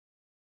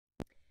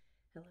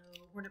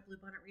Hornet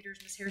Bluebonnet readers,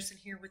 Miss Harrison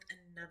here with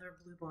another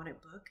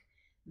Bluebonnet book.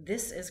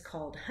 This is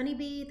called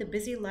Honeybee, The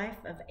Busy Life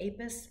of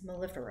Apis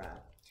mellifera.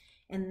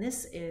 And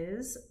this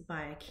is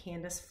by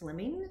Candace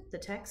Fleming, the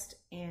text,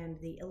 and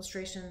the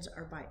illustrations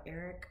are by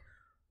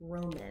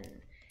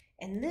Rohmann.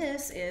 And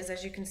this is,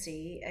 as you can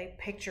see, a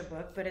picture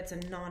book, but it's a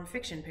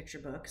nonfiction picture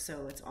book,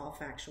 so it's all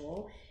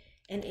factual.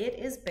 And it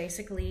is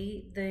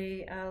basically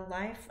the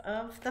life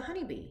of the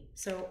honeybee.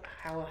 So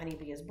how a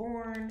honeybee is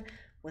born,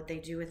 what they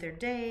do with their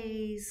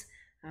days,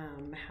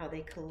 how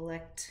they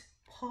collect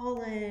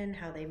pollen,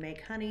 how they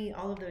make honey,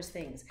 all of those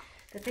things.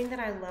 The thing that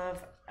I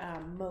love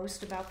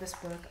most about this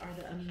book are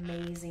the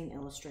amazing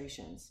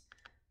illustrations.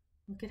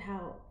 Look at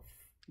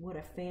what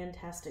a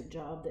fantastic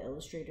job the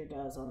illustrator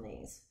does on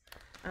these.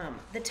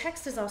 The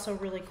text is also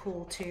really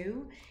cool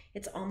too.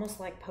 It's almost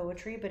like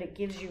poetry, but it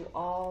gives you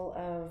all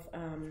of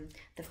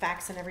the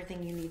facts and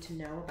everything you need to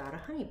know about a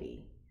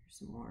honeybee. Here's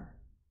some more.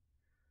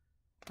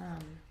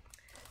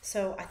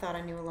 So I thought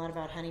I knew a lot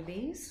about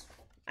honeybees.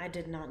 I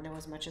did not know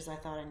as much as I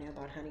thought I knew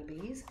about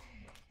honeybees.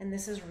 And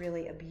this is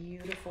really a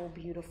beautiful,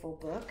 beautiful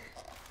book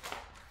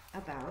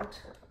about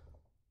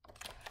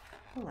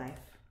the life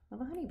of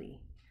a honeybee.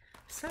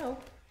 So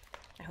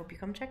I hope you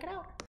come check it out.